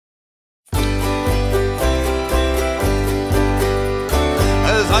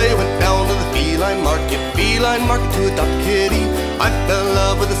feline market to adopt a kitty. I fell in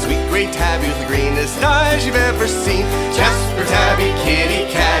love with a sweet gray tabby with the greenest eyes you've ever seen. Jasper, tabby, kitty,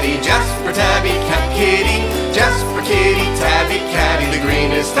 catty. Jasper, tabby, cat, kitty. Jasper, kitty, tabby, catty. The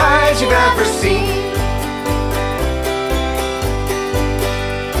greenest eyes you've ever seen.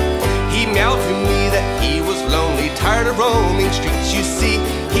 He meowed to me that he was lonely, tired of roaming streets, you see.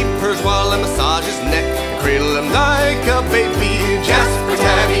 He purrs while I massage his neck and cradle him like a baby. Jasper,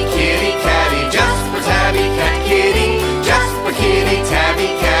 tabby, kitty, catty. Jasper, tabby, cat, kitty. Jasper, kitty, tabby,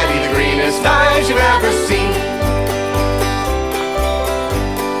 catty. The greenest eyes you've ever seen.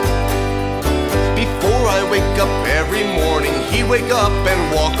 Before I wake up every morning, he'd wake up and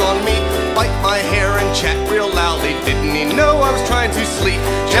walk on me, bite my hair and chat real loudly. Didn't he know I was trying to sleep?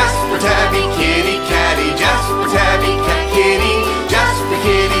 Jasper, tabby, kitty, catty. Jasper, tabby, cat, kitty. Jasper,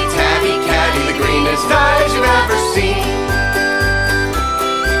 kitty, tabby, catty. The greenest eyes you've ever seen.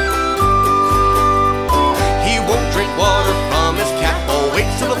 He won't drink water from his cap or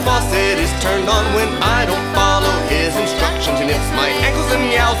waits till the faucet is turned on when I don't follow his instructions. He nips my ankles and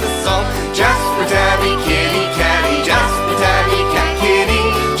meows this song. Jasper, tabby, kitty, catty. Jasper, tabby, cat, kitty.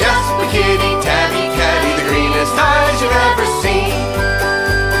 Jasper, kitty, tabby, catty. The greenest eyes you've ever seen.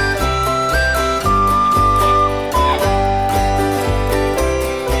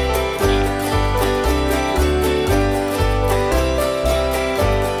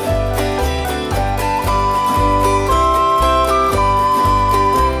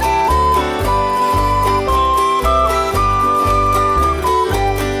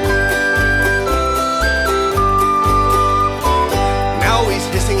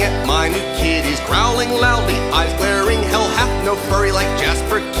 Growling loudly, eyes glaring, hell hath no furry like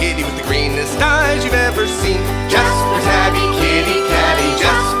Jasper, kitty with the greenest eyes you've ever seen. Jasper, tabby,